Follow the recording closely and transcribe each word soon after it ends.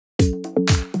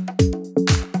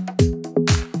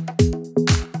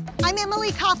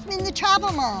Emily Kaufman, the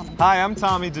Travel Mom. Hi, I'm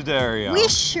Tommy D'Addario. We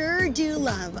sure do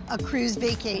love a cruise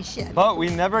vacation. But we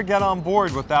never get on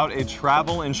board without a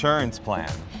travel insurance plan.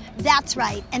 That's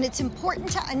right, and it's important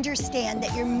to understand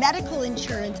that your medical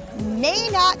insurance may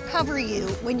not cover you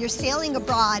when you're sailing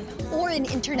abroad or in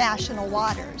international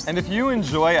waters. And if you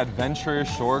enjoy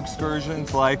adventurous shore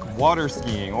excursions like water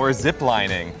skiing or zip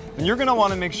lining, then you're going to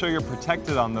want to make sure you're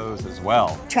protected on those as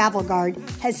well. Travel Guard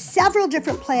has several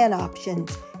different plan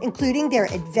options, including their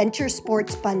Adventure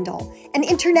Sports Bundle and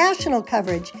international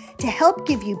coverage to help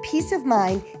give you peace of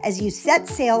mind as you set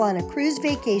sail on a cruise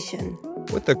vacation.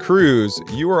 With a cruise,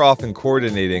 you are often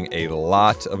coordinating a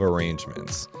lot of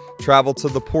arrangements. Travel to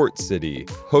the port city,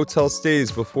 hotel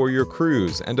stays before your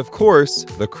cruise, and of course,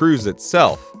 the cruise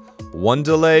itself. One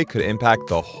delay could impact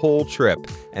the whole trip,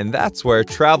 and that's where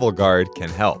Travel Guard can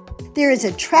help. There is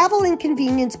a travel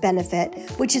inconvenience benefit,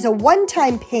 which is a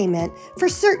one-time payment for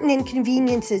certain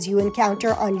inconveniences you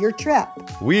encounter on your trip.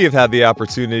 We have had the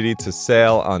opportunity to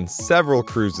sail on several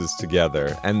cruises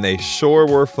together, and they sure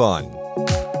were fun.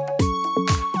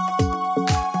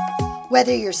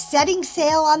 Whether you're setting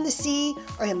sail on the sea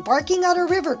or embarking on a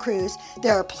river cruise,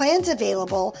 there are plans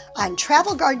available on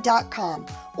TravelGuard.com,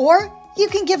 or you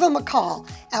can give them a call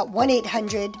at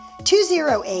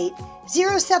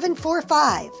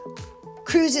 1-800-208-0745.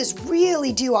 Cruises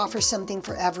really do offer something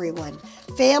for everyone.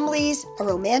 Families, a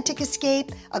romantic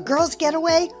escape, a girl's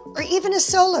getaway, or even a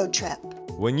solo trip.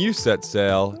 When you set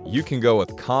sail, you can go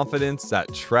with confidence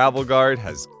that Travel Guard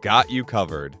has got you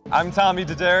covered. I'm Tommy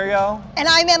D'Addario. And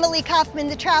I'm Emily Kaufman,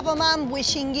 the Travel Mom,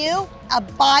 wishing you a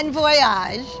bon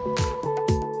voyage.